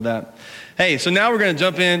that. Hey, so now we're going to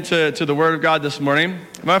jump into the Word of God this morning.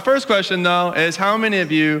 My first question, though, is how many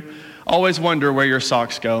of you always wonder where your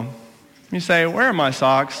socks go? You say, where are my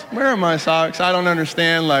socks? Where are my socks? I don't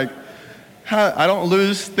understand, I don't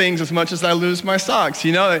lose things as much as I lose my socks.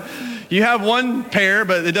 You know, you have one pair,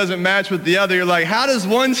 but it doesn't match with the other. You're like, how does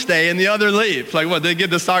one stay and the other leave? Like, what,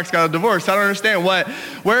 the socks got a divorce? I don't understand.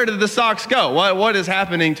 Where did the socks go? What is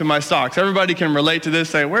happening to my socks? Everybody can relate to this,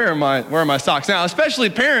 say, where are my socks? Now, especially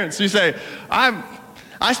parents, you say,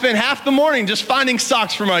 I spend half the morning just finding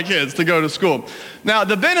socks for my kids to go to school. Now,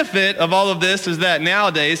 the benefit of all of this is that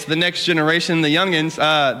nowadays, the next generation, the youngins,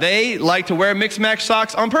 they like to wear mix-match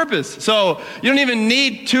socks on purpose. So you don't even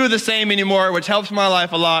need two of the same anymore, which helps my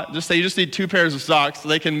life a lot. Just say you just need two pairs of socks so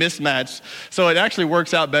they can mismatch. So it actually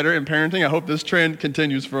works out better in parenting. I hope this trend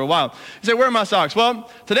continues for a while. You say, where are my socks? Well,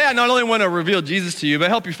 today I not only want to reveal Jesus to you, but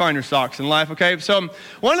help you find your socks in life, okay? So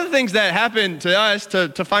one of the things that happened to us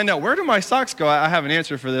to find out where do my socks go, I have an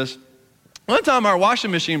answer for this. One time our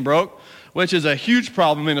washing machine broke, which is a huge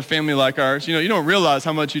problem in a family like ours. You know, you don't realize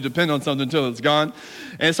how much you depend on something until it's gone.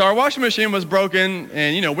 And so our washing machine was broken,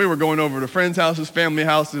 and, we were going over to friends' houses, family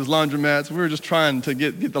houses, laundromats. We were just trying to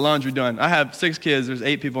get the laundry done. I have 6 kids. There's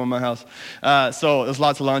 8 people in my house. So there's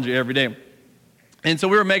lots of laundry every day. And so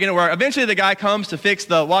we were making it work. Eventually, the guy comes to fix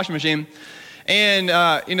the washing machine. And,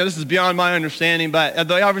 this is beyond my understanding, but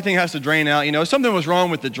everything has to drain out. Something was wrong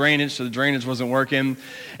with the drainage, so the drainage wasn't working.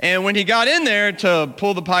 And when he got in there to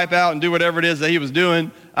pull the pipe out and do whatever it is that he was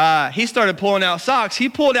doing, he started pulling out socks. He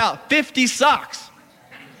pulled out 50 socks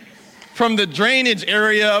from the drainage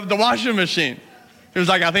area of the washing machine. He was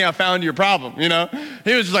like, I think I found your problem, He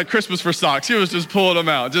was just like Christmas for socks. He was just pulling them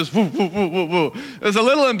out, just woo, woo, woo, woo, woo. It was a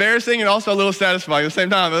little embarrassing and also a little satisfying at the same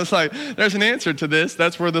time. It's like, there's an answer to this.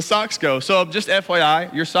 That's where the socks go. So just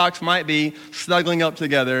FYI, your socks might be snuggling up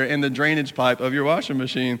together in the drainage pipe of your washing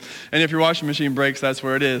machine. And if your washing machine breaks, that's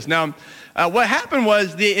where it is. Now, what happened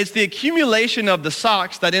was it's the accumulation of the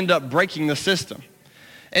socks that end up breaking the system.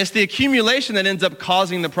 It's the accumulation that ends up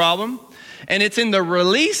causing the problem. And it's in the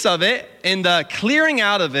release of it, in the clearing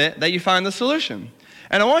out of it, that you find the solution.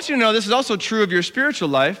 And I want you to know this is also true of your spiritual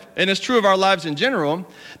life, and it's true of our lives in general,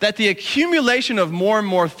 that the accumulation of more and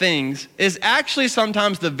more things is actually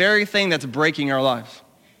sometimes the very thing that's breaking our lives.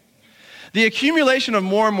 The accumulation of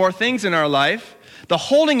more and more things in our life, the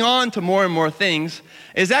holding on to more and more things,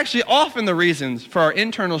 is actually often the reasons for our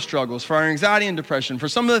internal struggles, for our anxiety and depression, for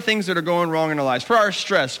some of the things that are going wrong in our lives, for our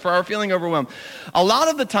stress, for our feeling overwhelmed. A lot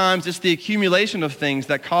of the times, it's the accumulation of things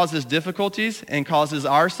that causes difficulties and causes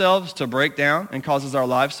ourselves to break down and causes our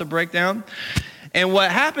lives to break down. And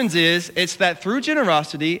what happens is, it's that through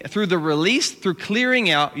generosity, through the release, through clearing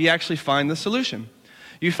out, you actually find the solution.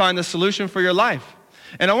 You find the solution for your life.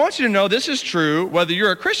 And I want you to know this is true, whether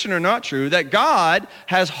you're a Christian or not true, that God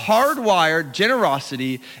has hardwired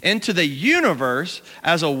generosity into the universe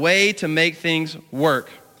as a way to make things work.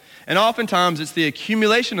 And oftentimes it's the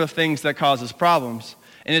accumulation of things that causes problems,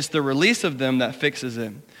 and it's the release of them that fixes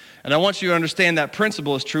it. And I want you to understand that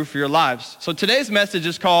principle is true for your lives. So today's message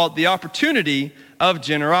is called The Opportunity of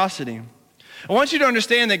Generosity. I want you to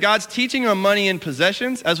understand that God's teaching on money and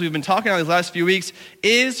possessions, as we've been talking about these last few weeks,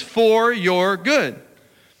 is for your good.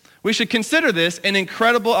 We should consider this an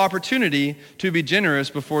incredible opportunity to be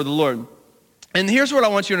generous before the Lord. And here's what I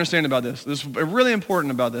want you to understand about this. This is really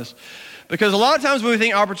important about this. Because a lot of times when we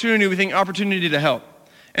think opportunity to help.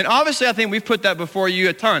 And obviously, I think we've put that before you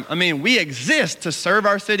a ton. I mean, we exist to serve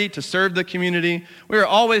our city, to serve the community. We are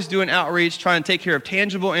always doing outreach, trying to take care of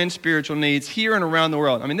tangible and spiritual needs here and around the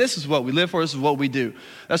world. I mean, this is what we live for. This is what we do.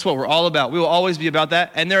 That's what we're all about. We will always be about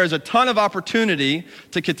that. And there is a ton of opportunity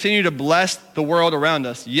to continue to bless the world around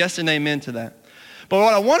us. Yes and amen to that. But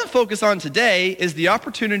what I want to focus on today is the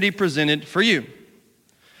opportunity presented for you.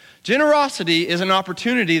 Generosity is an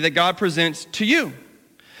opportunity that God presents to you.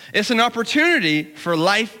 It's an opportunity for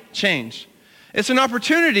life change. It's an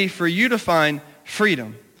opportunity for you to find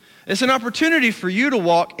freedom. It's an opportunity for you to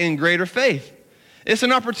walk in greater faith. It's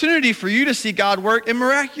an opportunity for you to see God work in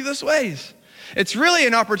miraculous ways. It's really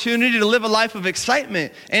an opportunity to live a life of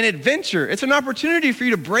excitement and adventure. It's an opportunity for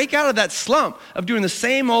you to break out of that slump of doing the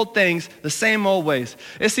same old things, the same old ways.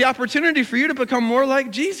 It's the opportunity for you to become more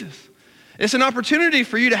like Jesus. It's an opportunity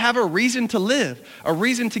for you to have a reason to live, a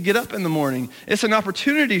reason to get up in the morning. It's an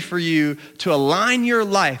opportunity for you to align your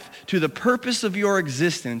life to the purpose of your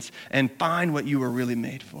existence and find what you were really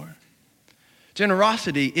made for.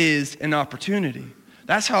 Generosity is an opportunity.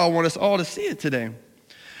 That's how I want us all to see it today.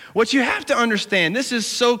 What you have to understand, this is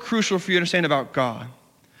so crucial for you to understand about God.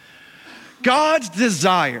 God's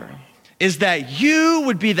desire is that you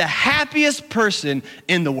would be the happiest person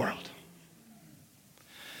in the world.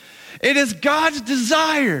 It is God's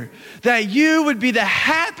desire that you would be the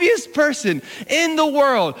happiest person in the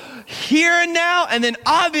world, here and now, and then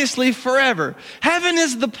obviously forever. Heaven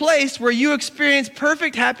is the place where you experience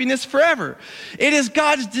perfect happiness forever. It is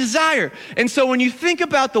God's desire. And so when you think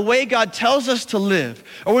about the way God tells us to live,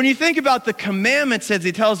 or when you think about the commandments that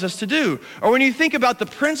he tells us to do, or when you think about the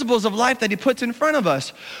principles of life that he puts in front of us,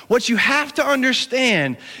 what you have to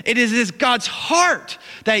understand, it is God's heart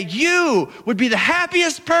that you would be the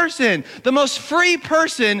happiest person, the most free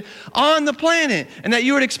person on the planet, and that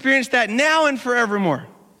you would experience that now and forevermore.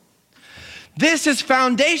 This is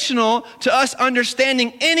foundational to us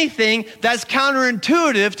understanding anything that's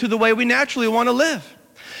counterintuitive to the way we naturally want to live.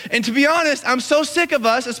 And to be honest, I'm so sick of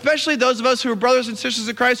us, especially those of us who are brothers and sisters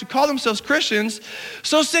of Christ who call themselves Christians,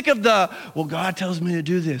 so sick of well, God tells me to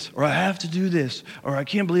do this, or I have to do this, or I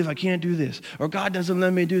can't believe I can't do this, or God doesn't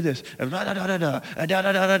let me do this, and blah, da, da, da, da, da,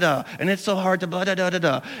 da, da, da, and it's so hard to blah, da, da, da,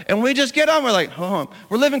 da. And we just get on, we're like,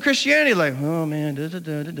 we're living Christianity like, oh man, da, da,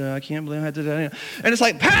 da, da, da, I can't believe I had to do that. And it's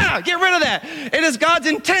like, get rid of that. It is God's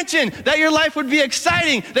intention that your life would be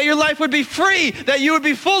exciting, that your life would be free, that you would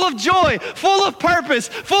be full of joy, full of purpose,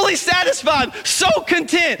 fully satisfied, so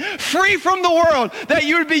content, free from the world, that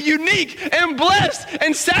you would be unique and blessed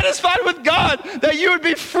and satisfied with God, that you would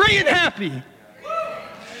be free and happy.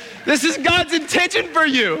 This is God's intention for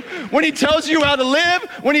you. When he tells you how to live,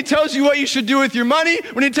 when he tells you what you should do with your money,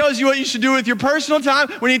 when he tells you what you should do with your personal time,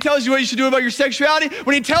 when he tells you what you should do about your sexuality,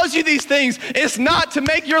 when he tells you these things, it's not to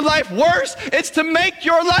make your life worse, it's to make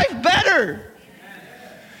your life better.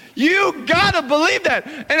 You gotta believe that.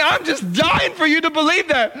 And I'm just dying for you to believe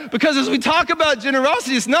that, because as we talk about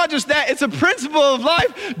generosity, it's not just that, it's a principle of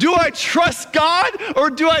life. Do I trust God or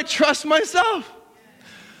do I trust myself?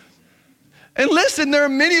 And listen, there are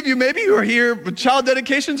many of you maybe who are here with child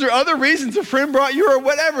dedications or other reasons. A friend brought you or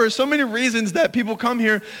whatever. So many reasons that people come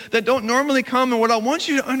here that don't normally come. And what I want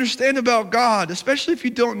you to understand about God, especially if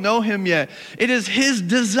you don't know him yet, it is his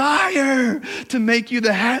desire to make you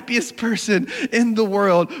the happiest person in the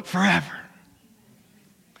world forever.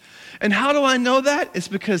 And how do I know that? It's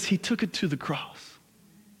because he took it to the cross.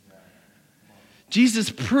 Jesus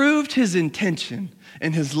proved his intention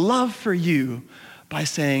and his love for you by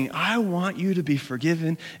saying, I want you to be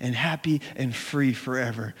forgiven and happy and free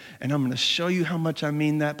forever. And I'm going to show you how much I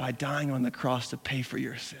mean that by dying on the cross to pay for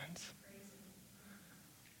your sins.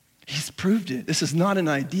 He's proved it. This is not an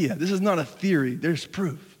idea. This is not a theory. There's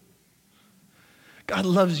proof. God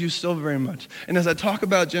loves you so very much. And as I talk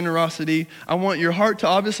about generosity, I want your heart to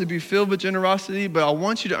obviously be filled with generosity, but I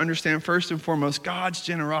want you to understand first and foremost God's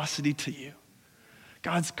generosity to you.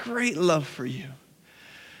 God's great love for you.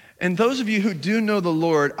 And those of you who do know the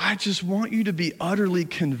Lord, I just want you to be utterly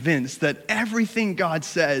convinced that everything God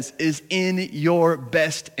says is in your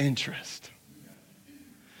best interest.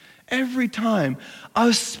 Every time,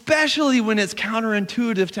 especially when it's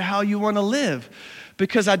counterintuitive to how you want to live.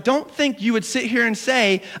 Because I don't think you would sit here and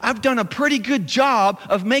say, I've done a pretty good job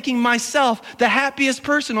of making myself the happiest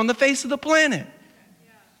person on the face of the planet.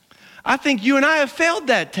 I think you and I have failed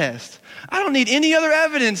that test. I don't need any other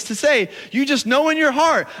evidence to say, you just know in your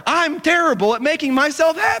heart, I'm terrible at making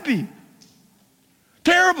myself happy.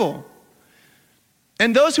 Terrible.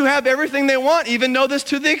 And those who have everything they want even know this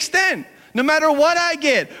to the extent. No matter what I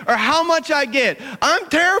get or how much I get, I'm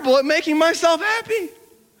terrible at making myself happy.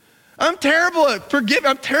 I'm terrible at forgiving.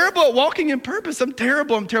 I'm terrible at walking in purpose. I'm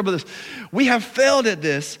terrible at this. We have failed at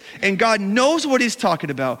this, and God knows what he's talking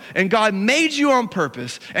about, and God made you on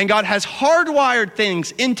purpose, and God has hardwired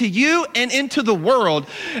things into you and into the world,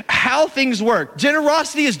 how things work.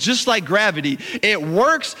 Generosity is just like gravity. It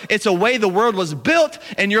works. It's a way the world was built,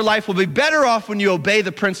 and your life will be better off when you obey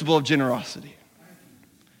the principle of generosity.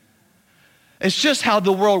 It's just how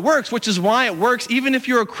the world works, which is why it works even if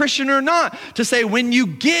you're a Christian or not, to say when you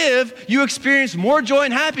give, you experience more joy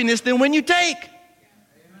and happiness than when you take. Amen.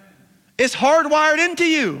 It's hardwired into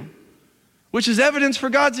you, which is evidence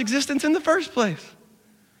for God's existence in the first place.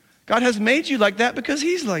 God has made you like that because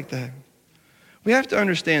he's like that. We have to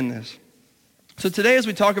understand this. So today as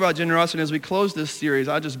we talk about generosity, as we close this series,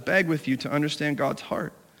 I just beg with you to understand God's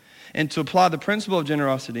heart and to apply the principle of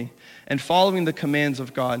generosity and following the commands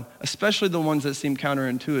of God, especially the ones that seem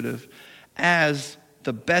counterintuitive, as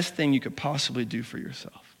the best thing you could possibly do for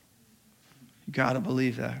yourself. You gotta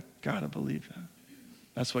believe that. Gotta believe that.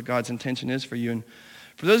 That's what God's intention is for you. And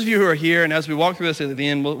for those of you who are here, and as we walk through this at the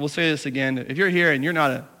end, we'll say this again. If you're here and you're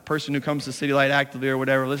not a person who comes to CityLight actively or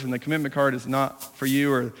whatever, listen, the commitment card is not for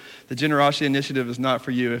you, or the generosity initiative is not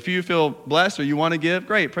for you. If you feel blessed or you want to give,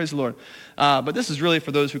 great, praise the Lord. But this is really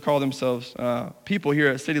for those who call themselves people here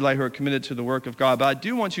at CityLight who are committed to the work of God. But I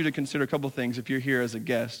do want you to consider a couple things if you're here as a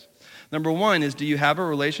guest. Number one is, do you have a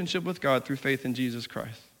relationship with God through faith in Jesus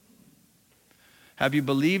Christ? Have you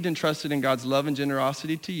believed and trusted in God's love and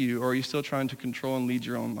generosity to you, or are you still trying to control and lead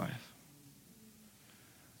your own life?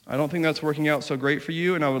 I don't think that's working out so great for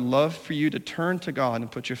you, and I would love for you to turn to God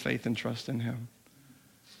and put your faith and trust in him.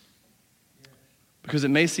 Because it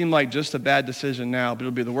may seem like just a bad decision now, but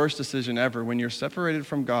it'll be the worst decision ever when you're separated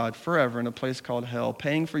from God forever in a place called hell,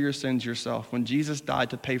 paying for your sins yourself when Jesus died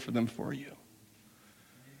to pay for them for you.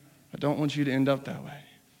 I don't want you to end up that way,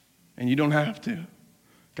 and you don't have to.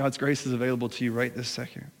 God's grace is available to you right this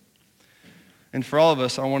second. And for all of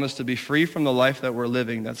us, I want us to be free from the life that we're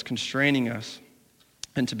living that's constraining us,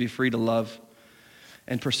 and to be free to love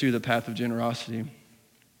and pursue the path of generosity.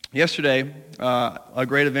 Yesterday, a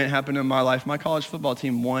great event happened in my life. My college football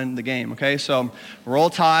team won the game, okay? So roll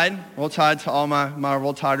Tide to all my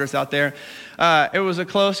Roll Tiders out there. It was a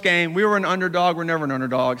close game. We were an underdog. We're never an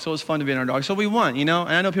underdog, so it was fun to be an underdog. So we won, And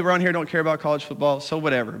I know people around here don't care about college football, so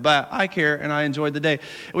whatever. But I care, and I enjoyed the day.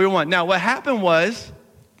 We won. Now, what happened was,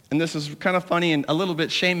 and this is kind of funny and a little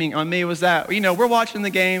bit shaming on me, was that, we're watching the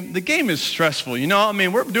game. The game is stressful,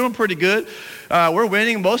 we're doing pretty good. We're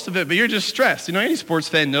winning most of it, but you're just stressed. Any sports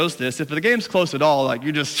fan knows this. If the game's close at all,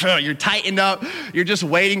 you're tightened up. You're just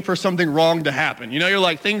waiting for something wrong to happen. You're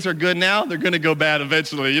like, things are good now. They're going to go bad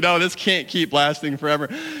eventually. This can't keep lasting forever.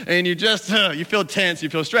 And you just, you feel tense. You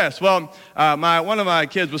feel stressed. Well, one of my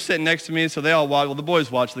kids was sitting next to me, so they all watched. Well, the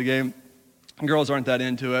boys watched the game. Girls aren't that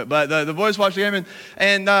into it, but the boys watch the game,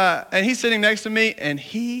 and he's sitting next to me, and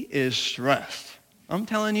he is stressed. I'm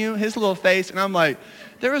telling you, his little face, and I'm like,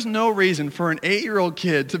 there is no reason for an 8-year-old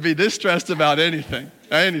kid to be this stressed about anything.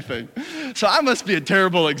 So I must be a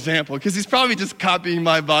terrible example, because he's probably just copying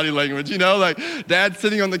my body language, Dad's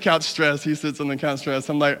sitting on the couch stressed, he sits on the couch stressed.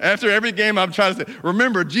 I'm like, after every game, I'm trying to say,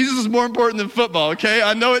 remember, Jesus is more important than football, okay?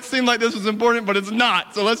 I know it seemed like this was important, but it's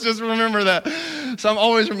not, so let's just remember that. So I'm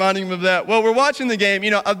always reminding him of that. Well, we're watching the game,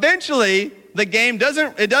 eventually the game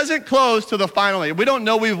doesn't close to the final. We don't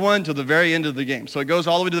know we've won till the very end of the game, so it goes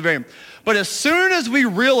all the way to the very end. But as soon as we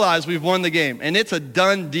realize we've won the game, and it's a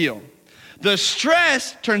done deal, the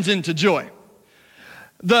stress turns into joy.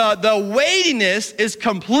 The weightiness is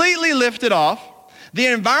completely lifted off. The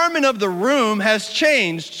environment of the room has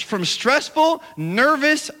changed from stressful,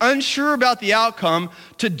 nervous, unsure about the outcome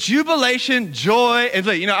to jubilation, joy, and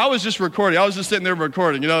I was just recording. I was just sitting there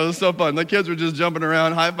recording. It was so fun. The kids were just jumping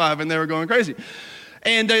around, high-fiving. They were going crazy.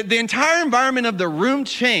 And the entire environment of the room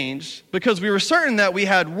changed because we were certain that we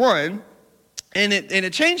had won, and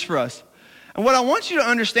it changed for us. And what I want you to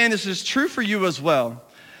understand, this is true for you as well,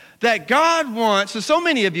 that God wants, so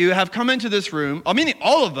many of you have come into this room,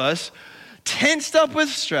 all of us, tensed up with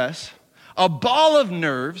stress, a ball of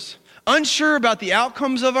nerves, unsure about the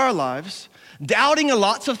outcomes of our lives, doubting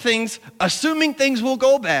lots of things, assuming things will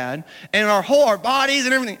go bad, and our bodies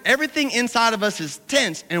and everything inside of us is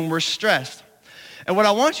tense and we're stressed. And what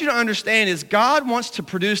I want you to understand is God wants to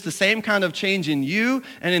produce the same kind of change in you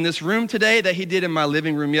and in this room today that he did in my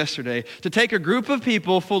living room yesterday. To take a group of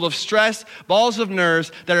people full of stress, balls of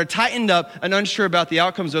nerves that are tightened up and unsure about the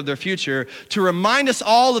outcomes of their future, to remind us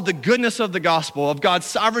all of the goodness of the gospel, of God's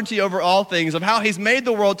sovereignty over all things, of how he's made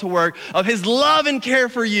the world to work, of his love and care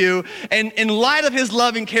for you, and in light of his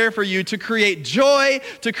love and care for you, to create joy,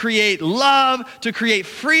 to create love, to create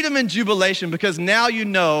freedom and jubilation, because now you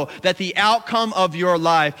know that the outcome of your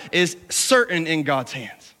life is certain in God's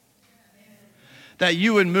hands. That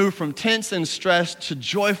you would move from tense and stressed to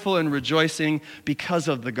joyful and rejoicing because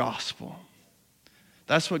of the gospel.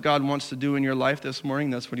 That's what God wants to do in your life this morning.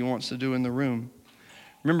 That's what he wants to do in the room.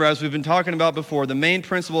 Remember, as we've been talking about before, the main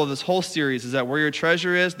principle of this whole series is that where your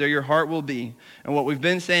treasure is, there your heart will be. And what we've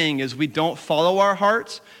been saying is we don't follow our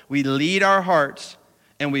hearts, we lead our hearts,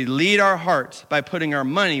 and we lead our hearts by putting our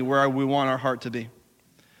money where we want our heart to be.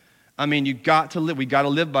 We got to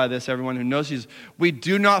live by this, everyone who knows Jesus. We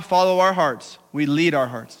do not follow our hearts, we lead our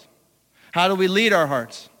hearts. How do we lead our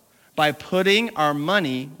hearts? By putting our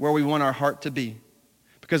money where we want our heart to be.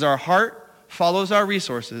 Because our heart follows our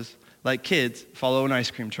resources like kids follow an ice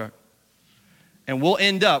cream truck. And we'll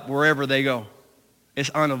end up wherever they go. It's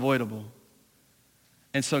unavoidable.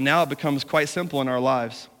 And so now it becomes quite simple in our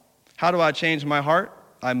lives. How do I change my heart?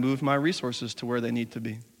 I move my resources to where they need to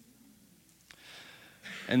be.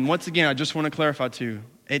 And once again, I just want to clarify to you,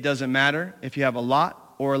 it doesn't matter if you have a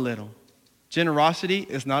lot or a little. Generosity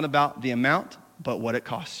is not about the amount, but what it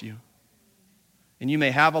costs you. And you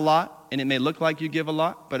may have a lot, and it may look like you give a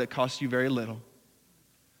lot, but it costs you very little.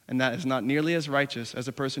 And that is not nearly as righteous as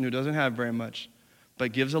a person who doesn't have very much,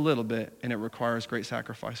 but gives a little bit, and it requires great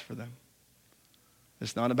sacrifice for them.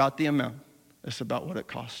 It's not about the amount. It's about what it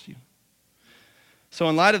costs you. So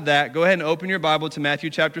in light of that, go ahead and open your Bible to Matthew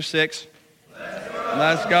chapter 6.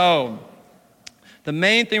 Let's go. The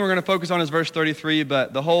main thing we're going to focus on is verse 33,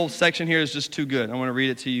 but the whole section here is just too good. I want to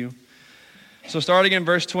read it to you. So starting in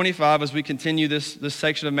verse 25, as we continue this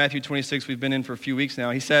section of Matthew 26 we've been in for a few weeks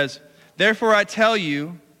now, he says, "Therefore I tell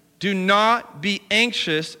you, do not be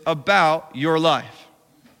anxious about your life."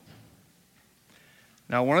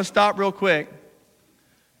 Now I want to stop real quick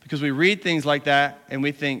because we read things like that and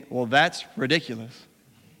we think, well, that's ridiculous.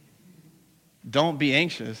 Don't be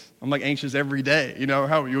anxious. I'm like anxious every day. You know,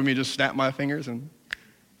 how you want me to just snap my fingers and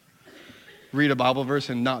read a Bible verse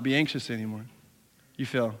and not be anxious anymore? You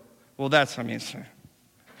feel, well, this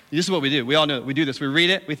is what we do. We all know it. We do this. We read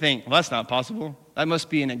it. We think, well, that's not possible. That must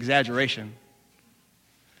be an exaggeration.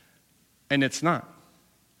 And it's not.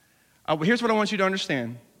 Here's what I want you to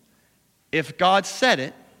understand. If God said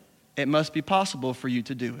it, it must be possible for you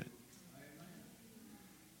to do it.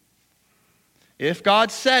 If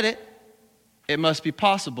God said it, it must be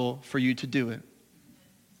possible for you to do it.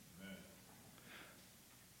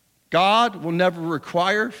 God will never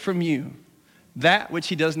require from you that which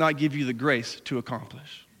he does not give you the grace to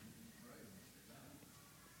accomplish.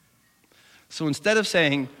 So instead of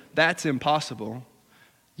saying, that's impossible,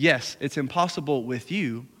 yes, it's impossible with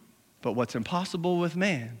you, but what's impossible with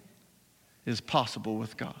man is possible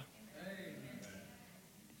with God.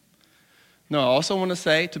 No, I also want to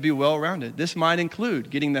say, to be well-rounded, this might include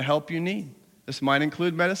getting the help you need. This might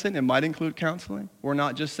include medicine. It might include counseling. We're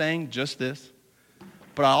not just saying just this.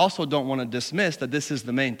 But I also don't want to dismiss that this is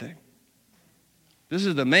the main thing. This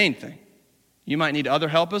is the main thing. You might need other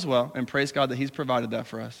help as well, and praise God that he's provided that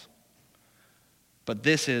for us. But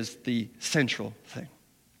this is the central thing.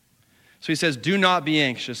 So he says, do not be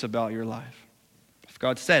anxious about your life. If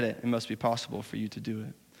God said it, it must be possible for you to do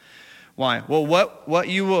it. Why? Well,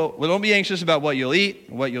 don't be anxious about what you'll eat,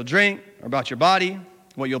 or what you'll drink, or about your body,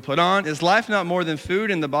 what you'll put on. Is life not more than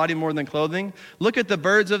food and the body more than clothing? Look at the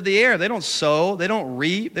birds of the air. They don't sow, they don't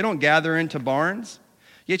reap, they don't gather into barns,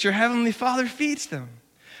 yet your heavenly Father feeds them.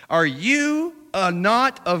 Are you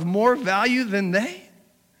not of more value than they?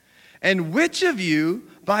 And which of you,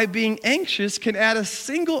 by being anxious, can add a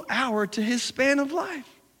single hour to his span of life?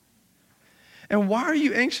 And why are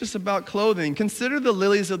you anxious about clothing? Consider the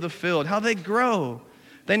lilies of the field, how they grow.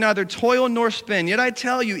 They neither toil nor spin. Yet I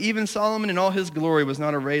tell you, even Solomon in all his glory was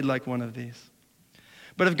not arrayed like one of these.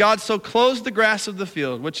 But if God so clothes the grass of the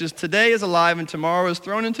field, which is today is alive and tomorrow is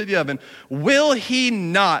thrown into the oven, will he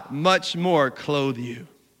not much more clothe you,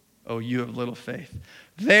 O you of little faith?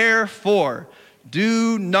 Therefore,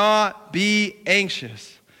 do not be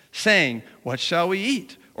anxious, saying, what shall we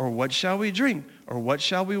eat? Or what shall we drink? Or what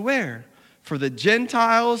shall we wear? For the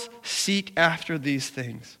Gentiles seek after these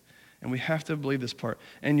things. And we have to believe this part.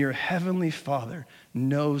 And your heavenly Father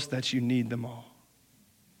knows that you need them all.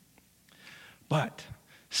 But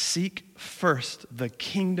seek first the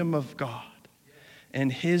kingdom of God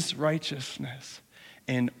and his righteousness,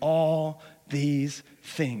 and all these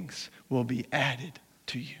things will be added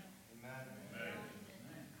to you.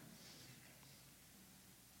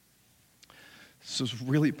 This is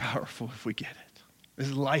really powerful if we get it. This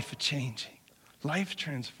is life-changing,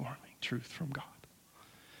 life-transforming truth from God.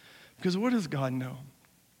 Because what does God know?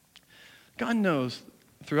 God knows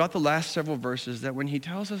throughout the last several verses that when he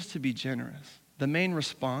tells us to be generous, the main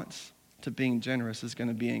response to being generous is going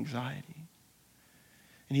to be anxiety.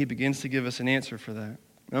 And he begins to give us an answer for that. And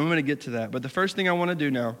I'm going to get to that. But the first thing I want to do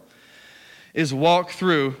now is walk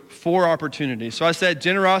through 4 opportunities. So I said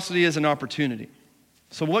generosity is an opportunity.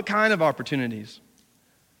 So what kind of opportunities?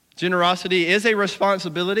 Generosity is a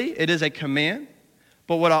responsibility. It is a command.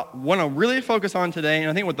 But what I want to really focus on today, and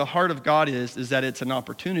I think what the heart of God is that it's an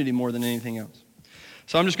opportunity more than anything else.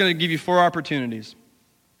 So I'm just going to give you 4 opportunities.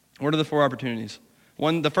 What are the 4 opportunities?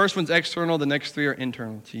 The first one's external. The next 3 are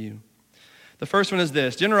internal to you. The first one is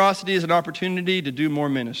this. Generosity is an opportunity to do more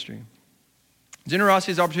ministry.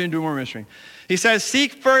 Generosity is an opportunity to do more ministry. He says,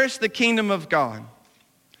 seek first the kingdom of God.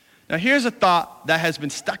 Now here's a thought that has been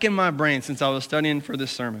stuck in my brain since I was studying for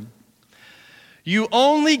this sermon. You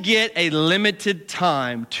only get a limited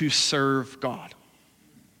time to serve God.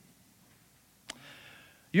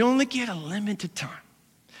 You only get a limited time.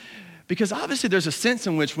 Because obviously there's a sense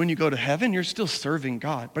in which when you go to heaven, you're still serving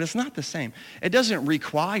God. But it's not the same. It doesn't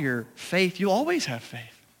require faith. You'll always have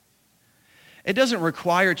faith. It doesn't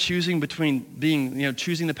require choosing between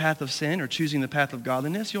choosing the path of sin or choosing the path of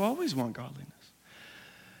godliness. You'll always want godliness.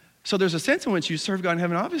 So there's a sense in which you serve God in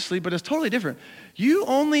heaven, obviously, but it's totally different. You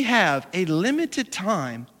only have a limited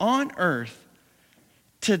time on earth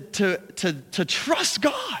to trust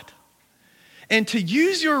God and to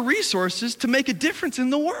use your resources to make a difference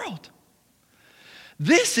in the world.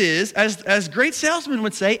 This is, as great salesmen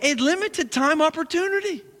would say, a limited time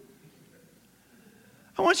opportunity.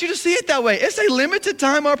 I want you to see it that way. It's a limited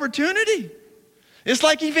time opportunity. It's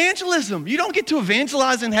like evangelism. You don't get to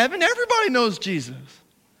evangelize in heaven. Everybody knows Jesus.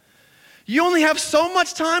 You only have so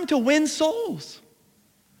much time to win souls.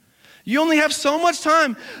 You only have so much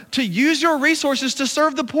time to use your resources to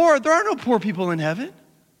serve the poor. There are no poor people in heaven.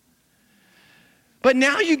 But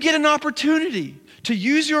now you get an opportunity to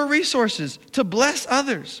use your resources to bless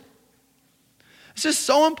others. This is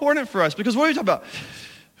so important for us because what are we talking about?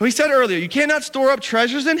 We said earlier, you cannot store up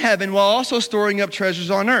treasures in heaven while also storing up treasures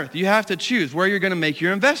on earth. You have to choose where you're going to make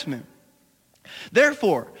your investment.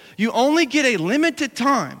 Therefore, you only get a limited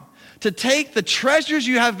time to take the treasures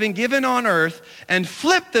you have been given on earth and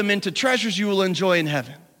flip them into treasures you will enjoy in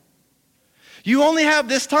heaven. You only have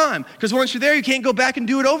this time because once you're there, you can't go back and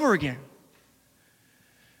do it over again.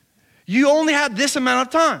 You only have this amount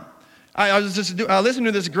of time. I was just listening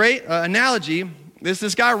to this great analogy.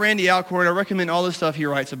 This guy, Randy Alcorn, I recommend all the stuff he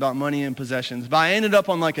writes about money and possessions. But I ended up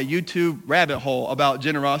on like a YouTube rabbit hole about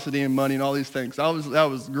generosity and money and all these things. That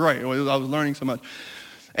was great. I was learning so much.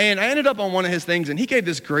 And I ended up on one of his things, and he gave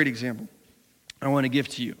this great example I want to give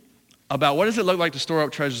to you about what does it look like to store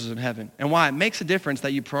up treasures in heaven and why it makes a difference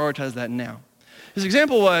that you prioritize that now. His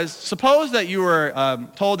example was, suppose that you were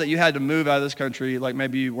told that you had to move out of this country, like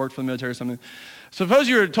maybe you worked for the military or something. Suppose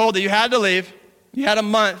you were told that you had to leave, you had a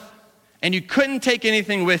month, and you couldn't take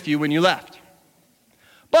anything with you when you left.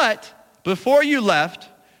 But before you left,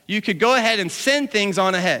 you could go ahead and send things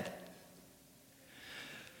on ahead.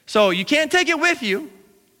 So you can't take it with you,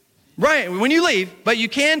 right, when you leave, but you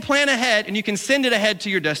can plan ahead and you can send it ahead to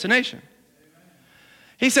your destination.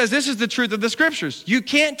 He says this is the truth of the scriptures. You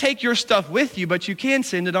can't take your stuff with you, but you can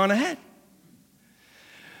send it on ahead.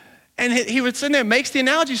 And he would sit there and makes the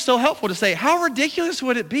analogy so helpful to say, how ridiculous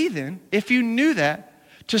would it be then if you knew that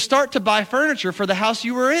to start to buy furniture for the house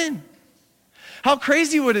you were in? How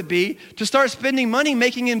crazy would it be to start spending money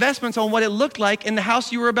making investments on what it looked like in the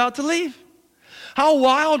house you were about to leave? How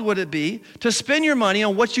wild would it be to spend your money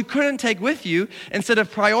on what you couldn't take with you instead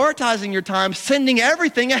of prioritizing your time sending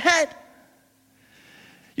everything ahead?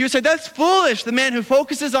 You would say, that's foolish, the man who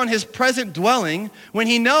focuses on his present dwelling when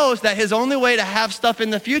he knows that his only way to have stuff in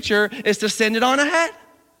the future is to send it on ahead.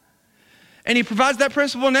 And he provides that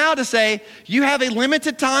principle now to say, you have a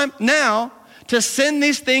limited time now to send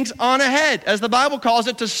these things on ahead, as the Bible calls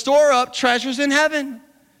it, to store up treasures in heaven.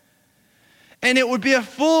 And it would be a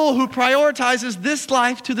fool who prioritizes this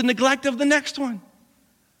life to the neglect of the next one.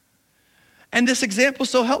 And this example is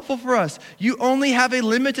so helpful for us. You only have a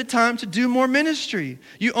limited time to do more ministry.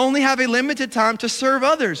 You only have a limited time to serve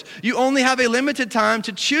others. You only have a limited time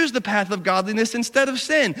to choose the path of godliness instead of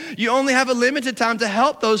sin. You only have a limited time to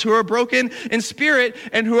help those who are broken in spirit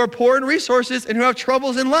and who are poor in resources and who have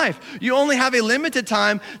troubles in life. You only have a limited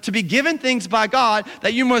time to be given things by God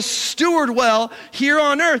that you must steward well here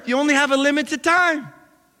on earth. You only have a limited time.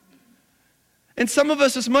 And some of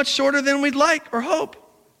us, it's much shorter than we'd like or hope.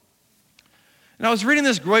 And I was reading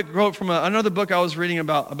this great quote from another book I was reading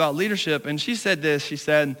about leadership, and she said this. She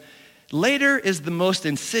said, later is the most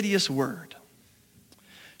insidious word.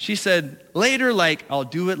 She said, later, like I'll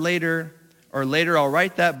do it later, or later I'll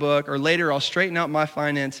write that book, or later I'll straighten out my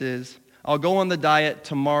finances, I'll go on the diet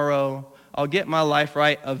tomorrow, I'll get my life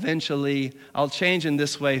right eventually, I'll change in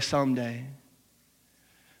this way someday.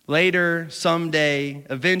 Later, someday,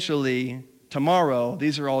 eventually, tomorrow,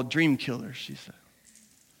 these are all dream killers, she said.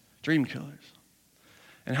 Dream killers.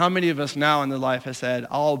 And how many of us now in the life have said,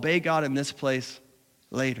 I'll obey God in this place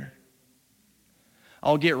later.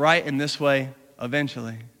 I'll get right in this way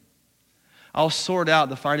eventually. I'll sort out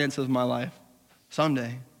the finances of my life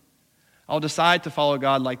someday. I'll decide to follow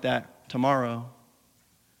God like that tomorrow.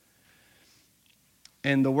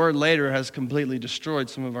 And the word later has completely destroyed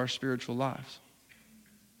some of our spiritual lives.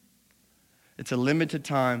 It's a limited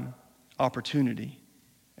time opportunity.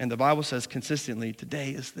 And the Bible says consistently,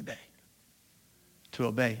 today is the day to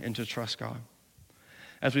obey and to trust God.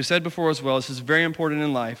 As we said before as well, this is very important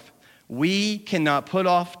in life. We cannot put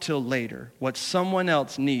off till later what someone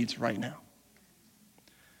else needs right now.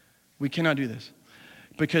 We cannot do this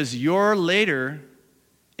because your later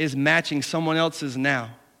is matching someone else's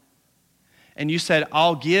now. And you said,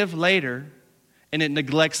 I'll give later, and it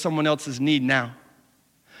neglects someone else's need now.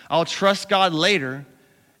 I'll trust God later,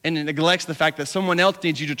 and it neglects the fact that someone else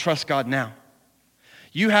needs you to trust God now.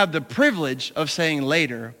 You have the privilege of saying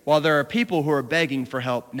later, while there are people who are begging for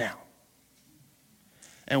help now.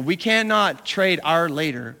 And we cannot trade our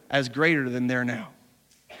later as greater than their now.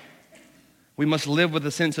 We must live with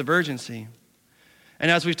a sense of urgency.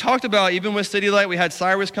 And as we've talked about, even with CityLight, we had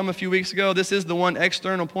Cyrus come a few weeks ago. This is the one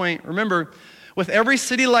external point. Remember, with every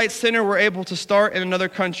CityLight center we're able to start in another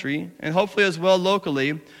country, and hopefully as well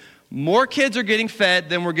locally, more kids are getting fed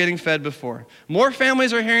than were getting fed before. More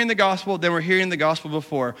families are hearing the gospel than were hearing the gospel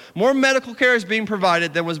before. More medical care is being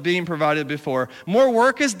provided than was being provided before. More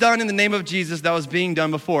work is done in the name of Jesus that was being done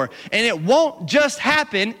before. And it won't just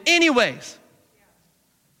happen anyways.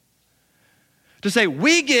 To say,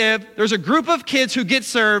 we give, there's a group of kids who get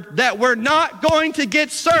served that we're not going to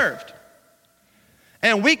get served.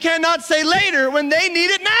 And we cannot say later when they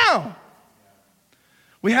need it now.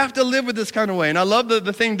 We have to live with this kind of way. And I love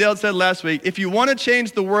the thing Dale said last week. If you want to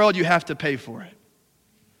change the world, you have to pay for it.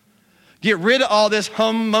 Get rid of all this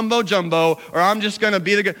mumbo jumbo, or I'm just going to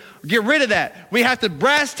be the good. Get rid of that. We have to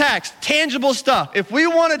brass tacks, tangible stuff. If we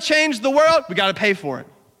want to change the world, we got to pay for it.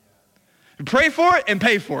 You pray for it and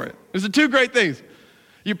pay for it. Those are two great things.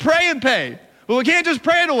 You pray and pay. But we can't just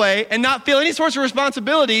pray it away and not feel any sorts of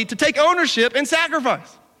responsibility to take ownership and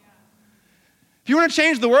sacrifice. If you want to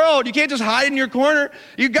change the world, you can't just hide in your corner.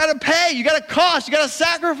 You got to pay. You got to cost. You got to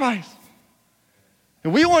sacrifice.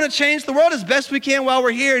 And we want to change the world as best we can while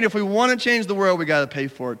we're here. And if we want to change the world, we got to pay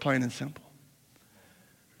for it, plain and simple.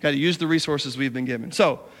 Got to use the resources we've been given.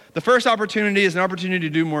 So the first opportunity is an opportunity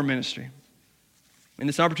to do more ministry. And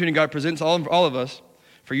it's an opportunity God presents all of us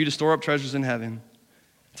for you to store up treasures in heaven.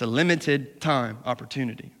 It's a limited time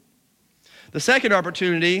opportunity. The second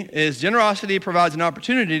opportunity is generosity provides an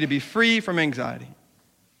opportunity to be free from anxiety.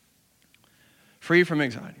 Free from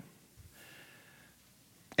anxiety.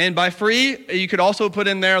 And by free, you could also put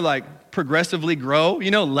in there like progressively grow,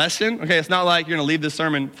 lesson. Okay, it's not like you're going to leave this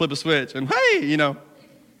sermon, flip a switch, and hey, No,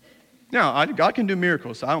 God can do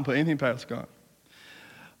miracles, so I don't put anything past God.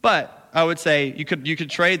 But I would say you could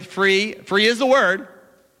trade free. Free is the word,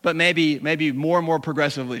 but maybe more and more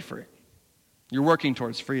progressively free. You're working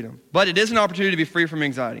towards freedom. But it is an opportunity to be free from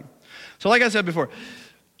anxiety. So like I said before,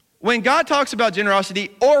 when God talks about generosity,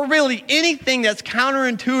 or really anything that's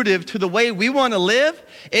counterintuitive to the way we want to live,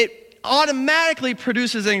 it automatically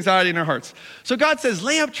produces anxiety in our hearts. So God says,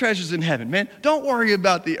 lay up treasures in heaven, man. Don't worry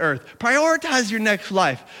about the earth. Prioritize your next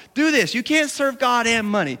life. Do this. You can't serve God and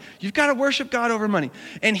money. You've got to worship God over money.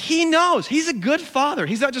 And he knows. He's a good father.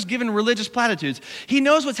 He's not just giving religious platitudes. He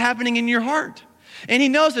knows what's happening in your heart. And he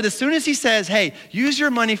knows that as soon as he says, hey, use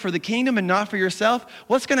your money for the kingdom and not for yourself,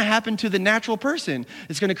 what's going to happen to the natural person?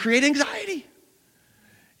 It's going to create anxiety.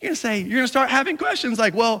 You're going to start having questions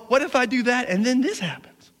like, well, what if I do that and then this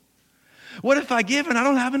happens? What if I give and I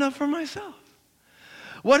don't have enough for myself?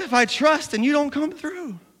 What if I trust and you don't come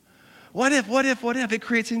through? What if? It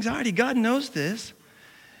creates anxiety. God knows this.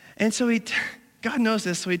 And so God knows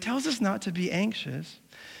this, so he tells us not to be anxious.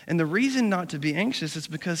 And the reason not to be anxious is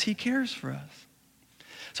because he cares for us.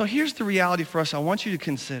 So here's the reality for us I want you to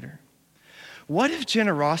consider. What if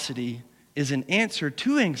generosity is an answer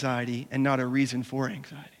to anxiety and not a reason for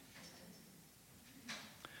anxiety?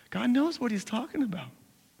 God knows what he's talking about.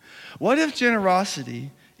 What if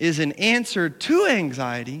generosity is an answer to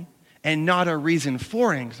anxiety and not a reason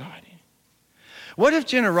for anxiety? What if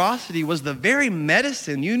generosity was the very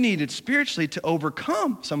medicine you needed spiritually to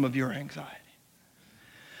overcome some of your anxiety?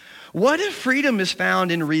 What if freedom is found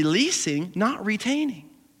in releasing, not retaining?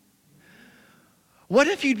 What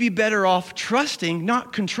if you'd be better off trusting,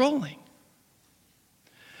 not controlling?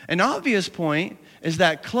 An obvious point is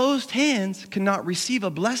that closed hands cannot receive a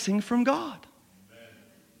blessing from God.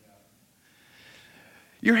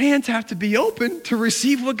 Your hands have to be open to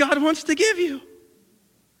receive what God wants to give you.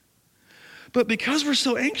 But because we're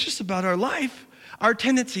so anxious about our life, our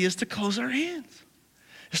tendency is to close our hands.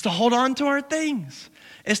 It's to hold on to our things.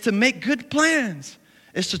 It's to make good plans.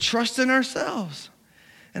 It's to trust in ourselves.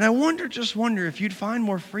 And I just wonder if you'd find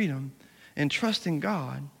more freedom in trusting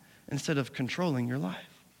God instead of controlling your life.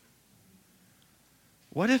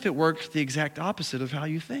 What if it works the exact opposite of how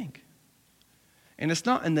you think? And it's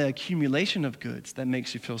not in the accumulation of goods that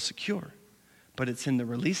makes you feel secure, but it's in the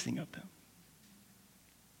releasing of them.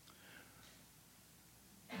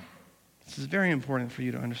 This is very important for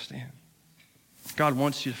you to understand. God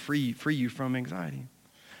wants you to free you from anxiety.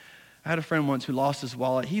 I had a friend once who lost his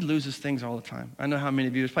wallet. He loses things all the time. I know how many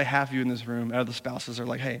of you, there's probably half of you in this room, out of the spouses are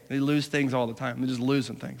like, hey, they lose things all the time. They're just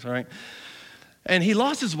losing things, all right? And he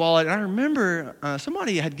lost his wallet, and I remember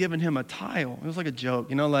somebody had given him a tile. It was like a joke,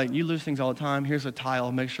 like you lose things all the time. Here's a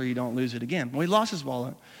tile. Make sure you don't lose it again. Well, he lost his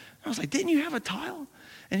wallet. I was like, didn't you have a tile?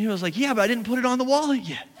 And he was like, yeah, but I didn't put it on the wallet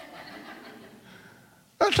yet.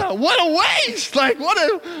 I thought, what a waste. Like, what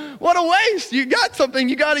a waste. You got something,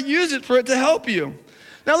 you got to use it for it to help you.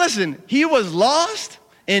 Now listen, he was lost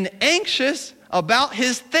and anxious about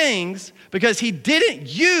his things because he didn't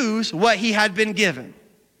use what he had been given.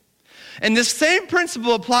 And this same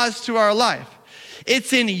principle applies to our life.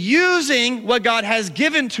 It's in using what God has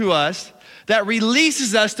given to us that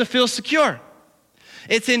releases us to feel secure.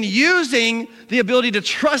 It's in using the ability to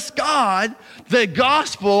trust God, the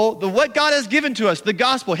gospel, what God has given to us, the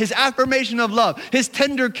gospel, his affirmation of love, his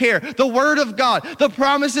tender care, the word of God, the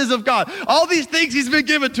promises of God, all these things he's been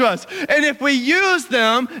given to us. And if we use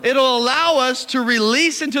them, it'll allow us to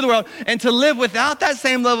release into the world and to live without that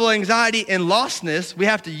same level of anxiety and lostness. We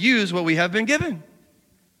have to use what we have been given.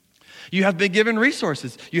 You have been given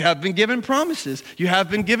resources. You have been given promises. You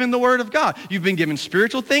have been given the word of God. You've been given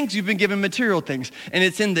spiritual things. You've been given material things. And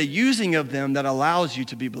it's in the using of them that allows you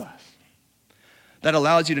to be blessed. That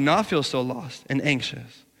allows you to not feel so lost and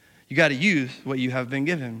anxious. You got to use what you have been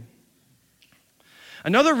given.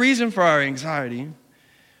 Another reason for our anxiety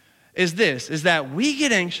is that we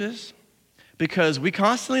get anxious because we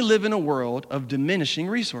constantly live in a world of diminishing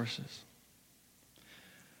resources.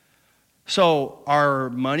 So our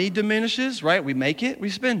money diminishes, right? We make it, we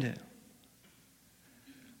spend it.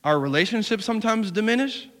 Our relationships sometimes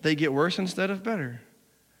diminish. They get worse instead of better.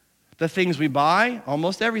 The things we buy,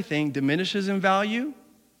 almost everything, diminishes in value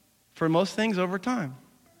for most things over time.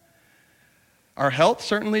 Our health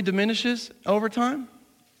certainly diminishes over time.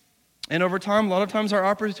 And over time, a lot of times our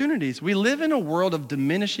opportunities. We live in a world of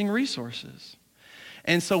diminishing resources.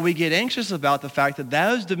 And so we get anxious about the fact that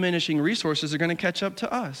those diminishing resources are going to catch up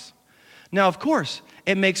to us. Now, of course,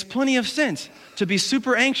 it makes plenty of sense to be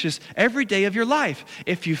super anxious every day of your life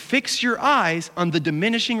if you fix your eyes on the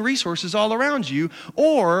diminishing resources all around you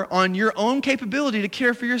or on your own capability to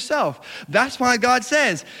care for yourself. That's why God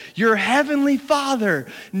says, your heavenly Father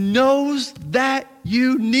knows that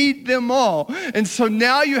you need them all. And so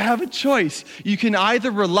now you have a choice. You can either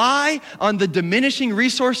rely on the diminishing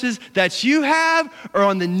resources that you have or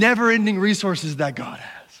on the never-ending resources that God has.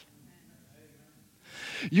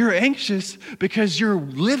 You're anxious because you're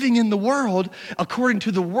living in the world according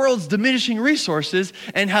to the world's diminishing resources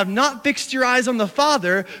and have not fixed your eyes on the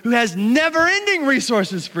Father who has never-ending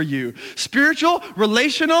resources for you. Spiritual,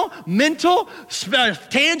 relational, mental,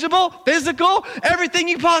 tangible, physical, everything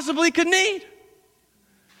you possibly could need.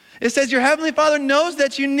 It says your heavenly Father knows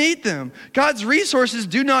that you need them. God's resources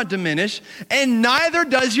do not diminish, and neither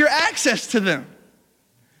does your access to them.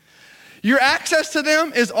 Your access to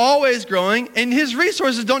them is always growing, and his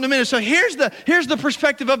resources don't diminish. So here's the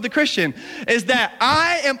perspective of the Christian, is that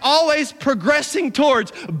I am always progressing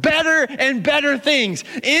towards better and better things.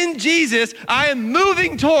 In Jesus, I am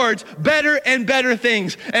moving towards better and better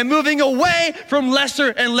things and moving away from lesser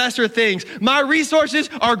and lesser things. My resources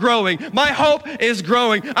are growing. My hope is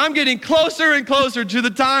growing. I'm getting closer and closer to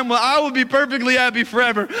the time when I will be perfectly happy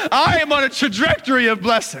forever. I am on a trajectory of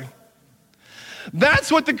blessing.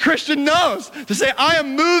 That's what the Christian knows, to say, I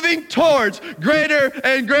am moving towards greater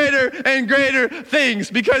and greater and greater things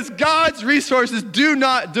because God's resources do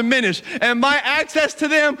not diminish and my access to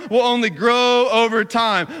them will only grow over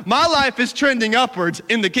time. My life is trending upwards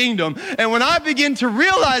in the kingdom. And when I begin to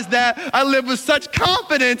realize that, I live with such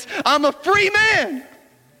confidence, I'm a free man.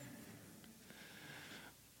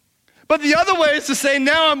 But the other way is to say,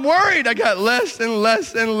 now I'm worried. I got less and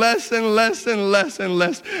less and less and less and less and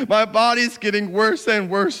less. My body's getting worse and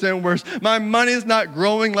worse and worse. My money's not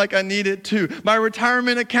growing like I need it to. My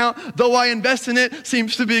retirement account, though I invest in it,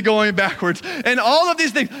 seems to be going backwards. And all of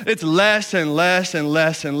these things, it's less and less and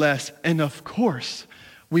less and less. And of course,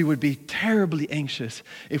 we would be terribly anxious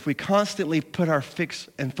if we constantly put our fix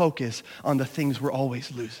and focus on the things we're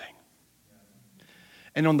always losing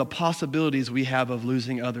and on the possibilities we have of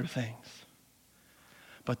losing other things.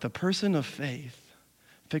 But the person of faith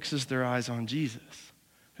fixes their eyes on Jesus,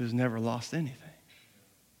 who's never lost anything.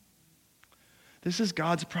 This is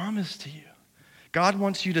God's promise to you. God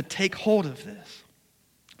wants you to take hold of this.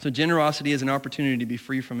 So generosity is an opportunity to be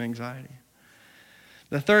free from anxiety.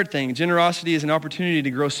 The third thing, generosity is an opportunity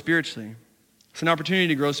to grow spiritually. It's an opportunity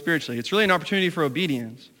to grow spiritually. It's really an opportunity for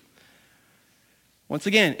obedience. Once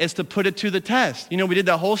again, it's to put it to the test. You know, we did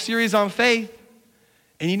that whole series on faith.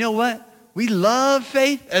 And you know what? We love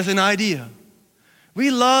faith as an idea. We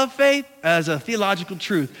love faith as a theological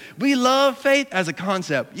truth. We love faith as a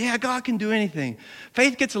concept. Yeah, God can do anything.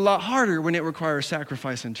 Faith gets a lot harder when it requires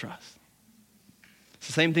sacrifice and trust. It's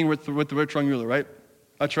the same thing with the rich young ruler, right?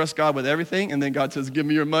 I trust God with everything, and then God says, give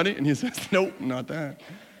me your money. And he says, nope, not that.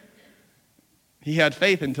 He had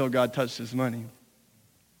faith until God touched his money.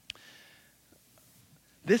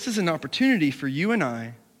 This is an opportunity for you and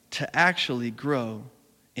I to actually grow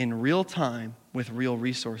in real time with real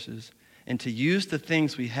resources and to use the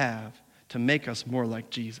things we have to make us more like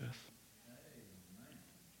Jesus.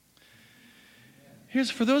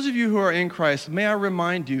 For those of you who are in Christ, may I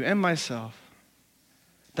remind you and myself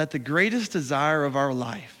that the greatest desire of our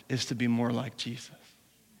life is to be more like Jesus.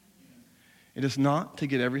 It is not to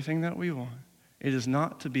get everything that we want. It is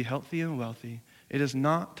not to be healthy and wealthy. It is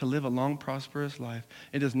not to live a long, prosperous life.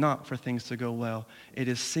 It is not for things to go well. It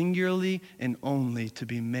is singularly and only to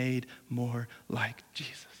be made more like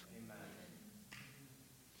Jesus. Amen.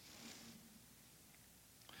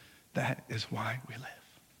 That is why we live.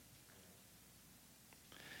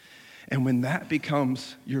 And when that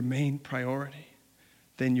becomes your main priority,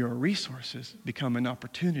 then your resources become an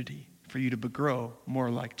opportunity for you to grow more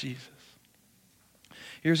like Jesus.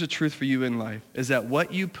 Here's the truth for you in life, is that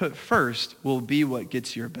what you put first will be what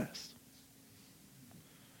gets your best.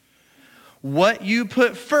 What you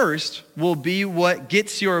put first will be what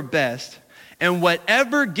gets your best, and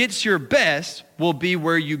whatever gets your best will be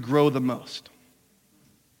where you grow the most.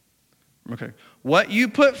 Okay. What you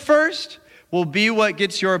put first will be what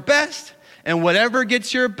gets your best, and whatever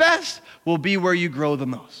gets your best will be where you grow the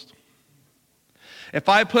most. If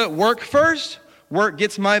I put work first, work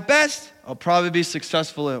gets my best, I'll probably be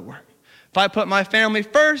successful at work. If I put my family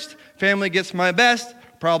first, family gets my best,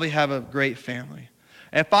 probably have a great family.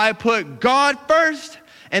 If I put God first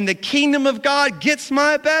and the kingdom of God gets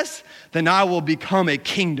my best, then I will become a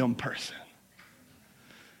kingdom person.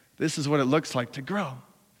 This is what it looks like to grow.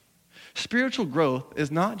 Spiritual growth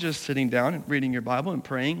is not just sitting down and reading your Bible and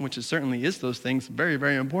praying, which certainly is those things very,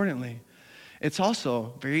 very importantly. It's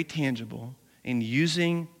also very tangible in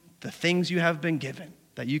using the things you have been given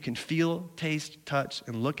that you can feel, taste, touch,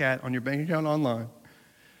 and look at on your bank account online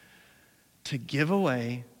to give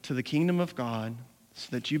away to the kingdom of God so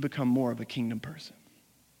that you become more of a kingdom person.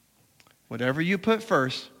 Whatever you put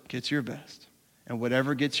first gets your best, and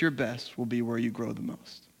whatever gets your best will be where you grow the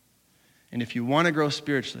most. And if you want to grow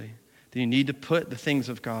spiritually, then you need to put the things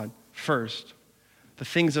of God first. The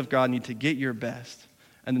things of God need to get your best,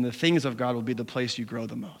 and then the things of God will be the place you grow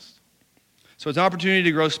the most. So it's an opportunity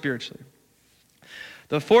to grow spiritually.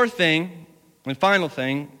 The fourth thing, and final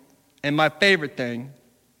thing, and my favorite thing,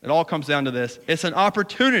 it all comes down to this. It's an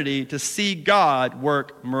opportunity to see God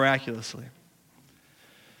work miraculously.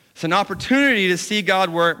 It's an opportunity to see God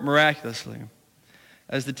work miraculously.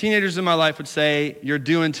 As the teenagers in my life would say, you're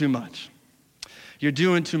doing too much. You're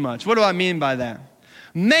doing too much. What do I mean by that?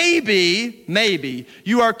 Maybe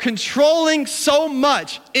you are controlling so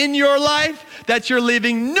much in your life that you're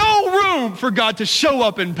leaving no room for God to show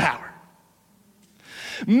up in power.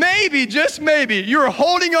 Maybe, just maybe, you're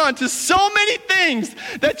holding on to so many things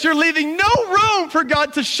that you're leaving no room for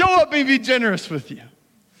God to show up and be generous with you.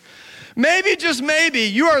 Maybe, just maybe,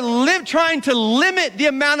 you are trying to limit the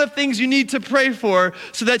amount of things you need to pray for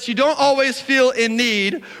so that you don't always feel in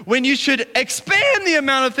need, when you should expand the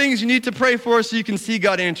amount of things you need to pray for so you can see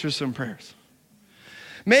God answer some prayers.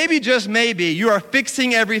 Maybe, just maybe, you are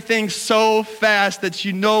fixing everything so fast that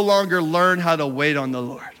you no longer learn how to wait on the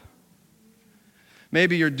Lord.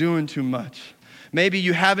 Maybe you're doing too much. Maybe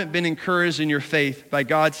you haven't been encouraged in your faith by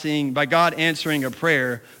God answering a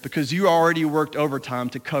prayer because you already worked overtime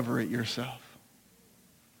to cover it yourself.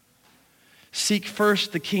 Seek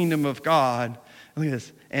first the kingdom of God. Look at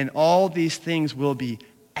this. And all these things will be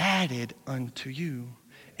added unto you.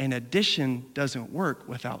 And addition doesn't work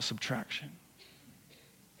without subtraction.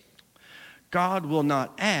 God will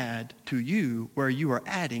not add to you where you are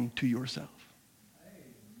adding to yourself.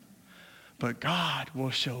 But God will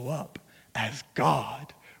show up as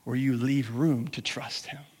God where you leave room to trust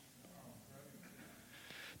him.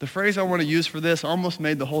 The phrase I want to use for this, I almost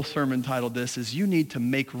made the whole sermon title this, is you need to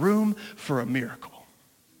make room for a miracle.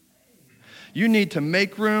 You need to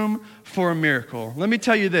make room for a miracle. Let me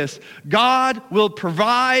tell you this, God will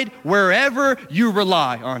provide wherever you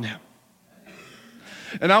rely on him.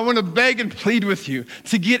 And I want to beg and plead with you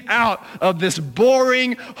to get out of this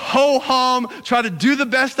boring, ho-hum, try to do the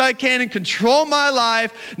best I can and control my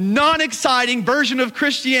life, non-exciting version of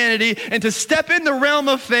Christianity, and to step in the realm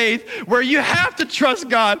of faith where you have to trust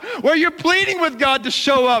God, where you're pleading with God to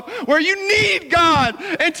show up, where you need God,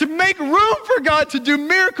 and to make room for God to do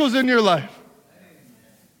miracles in your life.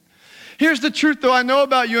 Here's the truth, though, I know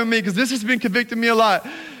about you and me, because this has been convicting me a lot,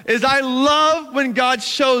 is I love when God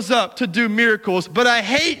shows up to do miracles, but I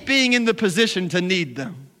hate being in the position to need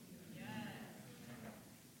them.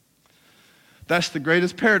 That's the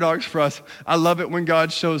greatest paradox for us. I love it when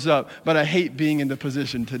God shows up, but I hate being in the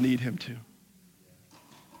position to need him too.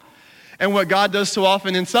 And what God does so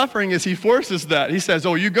often in suffering is he forces that. He says,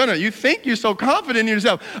 oh, you think you're so confident in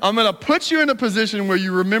yourself. I'm going to put you in a position where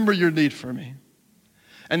you remember your need for me.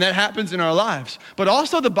 And that happens in our lives. But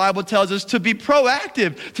also the Bible tells us to be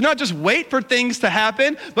proactive, to not just wait for things to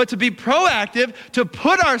happen, but to be proactive, to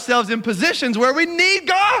put ourselves in positions where we need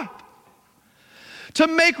God, to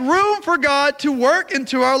make room for God to work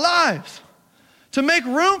into our lives, to make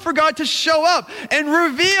room for God to show up and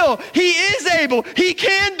reveal he is able, he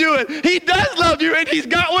can do it, he does love you, and he's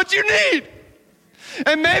got what you need.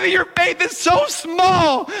 And maybe your faith is so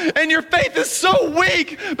small and your faith is so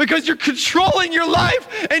weak because you're controlling your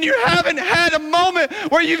life and you haven't had a moment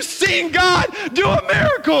where you've seen God do a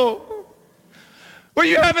miracle. Where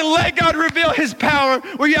you haven't let God reveal his power,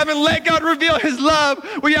 where you haven't let God reveal his love,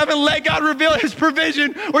 where you haven't let God reveal his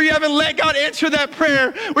provision, where you haven't let God answer that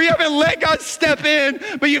prayer, where you haven't let God step in,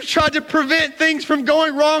 but you've tried to prevent things from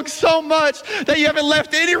going wrong so much that you haven't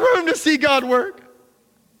left any room to see God work.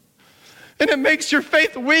 And it makes your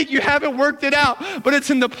faith weak. You haven't worked it out. But it's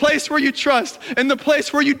in the place where you trust, in the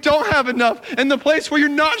place where you don't have enough, in the place where you're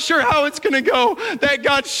not sure how it's going to go, that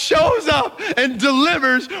God shows up and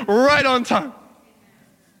delivers right on time.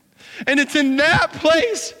 And it's in that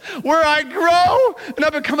place where I grow and I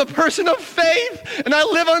become a person of faith and I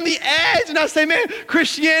live on the edge and I say, man,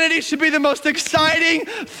 Christianity should be the most exciting,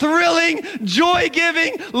 thrilling,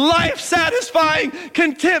 joy-giving, life-satisfying,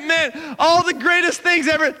 contentment, all the greatest things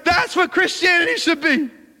ever. That's what Christianity should be.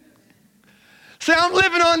 Say, I'm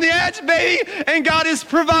living on the edge, baby, and God is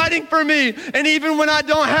providing for me. And even when I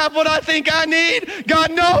don't have what I think I need, God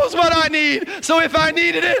knows what I need. So if I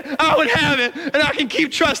needed it, I would have it. And I can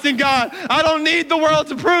keep trusting God. I don't need the world's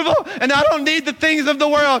approval, and I don't need the things of the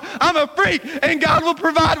world. I'm a freak, and God will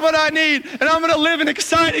provide what I need. And I'm going to live an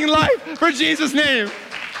exciting life for Jesus' name.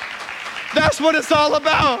 That's what it's all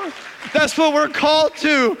about. That's what we're called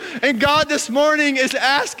to. And God this morning is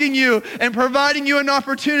asking you and providing you an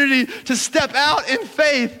opportunity to step out in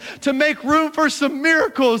faith, to make room for some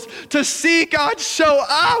miracles, to see God show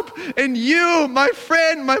up. And you, my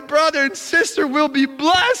friend, my brother and sister, will be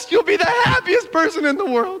blessed. You'll be the happiest person in the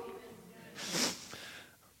world.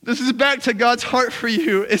 This is back to God's heart for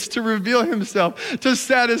you. It's to reveal himself, to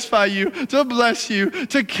satisfy you, to bless you,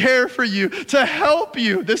 to care for you, to help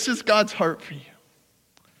you. This is God's heart for you.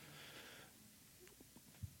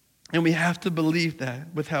 And we have to believe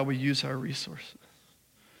that with how we use our resources.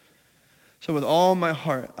 So with all my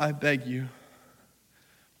heart, I beg you,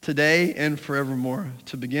 today and forevermore,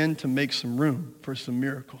 to begin to make some room for some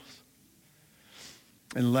miracles.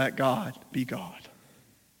 And let God be God.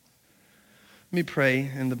 Let me pray,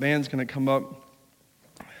 and the band's going to come up.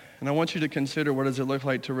 And I want you to consider, what does it look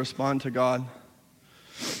like to respond to God?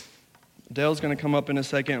 Dale's going to come up in a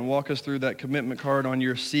second and walk us through that commitment card on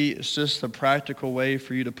your seat. It's just a practical way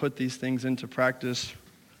for you to put these things into practice,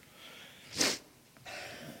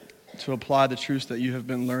 to apply the truths that you have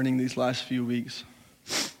been learning these last few weeks.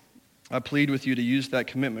 I plead with you to use that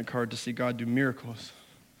commitment card to see God do miracles.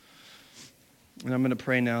 And I'm going to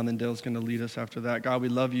pray now, and then Dale's going to lead us after that. God, we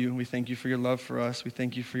love you. We thank you for your love for us. We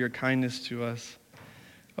thank you for your kindness to us.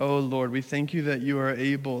 Oh, Lord, we thank you that you are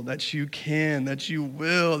able, that you can, that you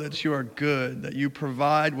will, that you are good, that you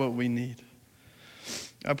provide what we need.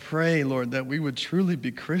 I pray, Lord, that we would truly be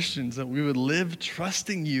Christians, that we would live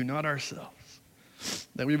trusting you, not ourselves,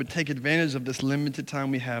 that we would take advantage of this limited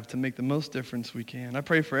time we have to make the most difference we can. I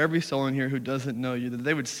pray for every soul in here who doesn't know you, that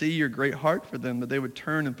they would see your great heart for them, that they would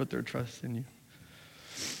turn and put their trust in you.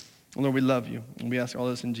 Lord, we love you, and we ask all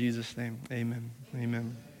this in Jesus' name. Amen.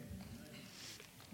 Amen.